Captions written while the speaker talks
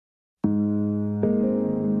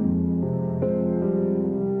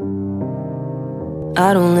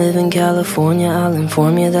I don't live in California, I'll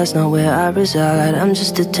inform you that's not where I reside. I'm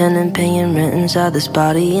just a tenant paying rent inside this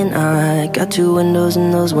body, and I got 2 windows,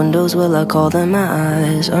 and those windows, well, I call them my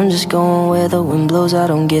eyes. I'm just going where the wind blows, I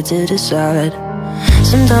don't get to decide.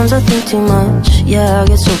 Sometimes I think too much, yeah, I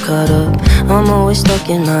get so caught up. I'm always stuck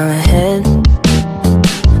in my head.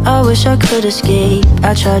 I wish I could escape,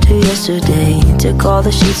 I tried to yesterday. Took all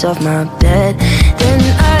the sheets off my bed. Then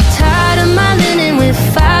I tied up my linen with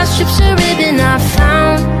 5 strips of ribbon I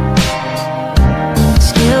found.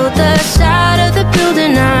 Scaled the side of the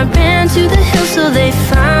building, I ran to the hill so they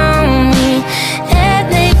found me.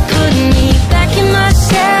 And they put me back in my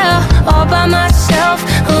cell, all by myself,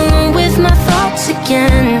 alone with my thoughts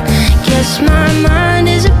again. Guess my mind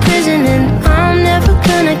is a prison and I'm never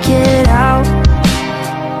gonna get out.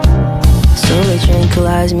 So they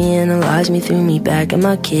tranquilize me, analyze me, threw me back in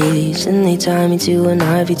my cage. And they tied me to an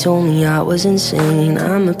ivy, told me I was insane.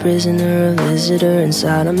 I'm a prisoner, a visitor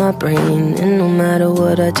inside of my brain. And no matter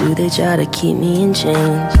what I do, they try to keep me in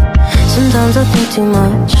chains. Sometimes I think too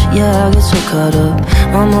much, yeah, I get so caught up.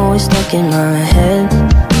 I'm always stuck in my head.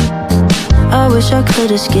 I wish I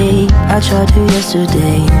could escape, I tried to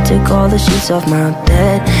yesterday. Took all the sheets off my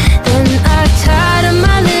bed. Then I tied up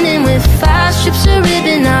my linen with 5 strips of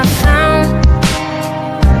ribbon I found.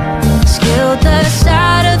 Scaled the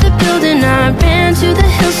side of the building, I ran to the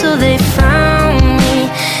hill so they found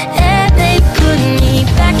me. And they put me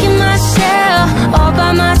back in my cell, all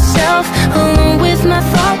by myself, alone with my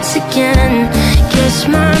thoughts again. Guess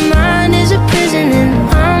my mind is a prison and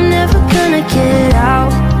I'm never gonna get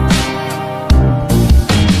out.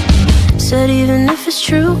 Said even if it's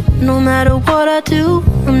true, no matter what I do,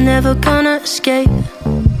 I'm never gonna escape.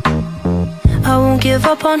 I won't give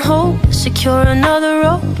up on hope, secure another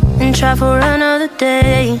rope and try for another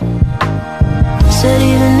day. Said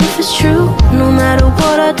even if it's true, no matter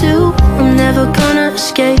what I do, I'm never gonna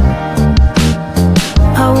escape.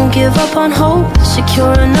 I won't give up on hope,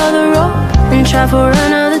 secure another rope and try for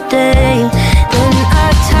another day.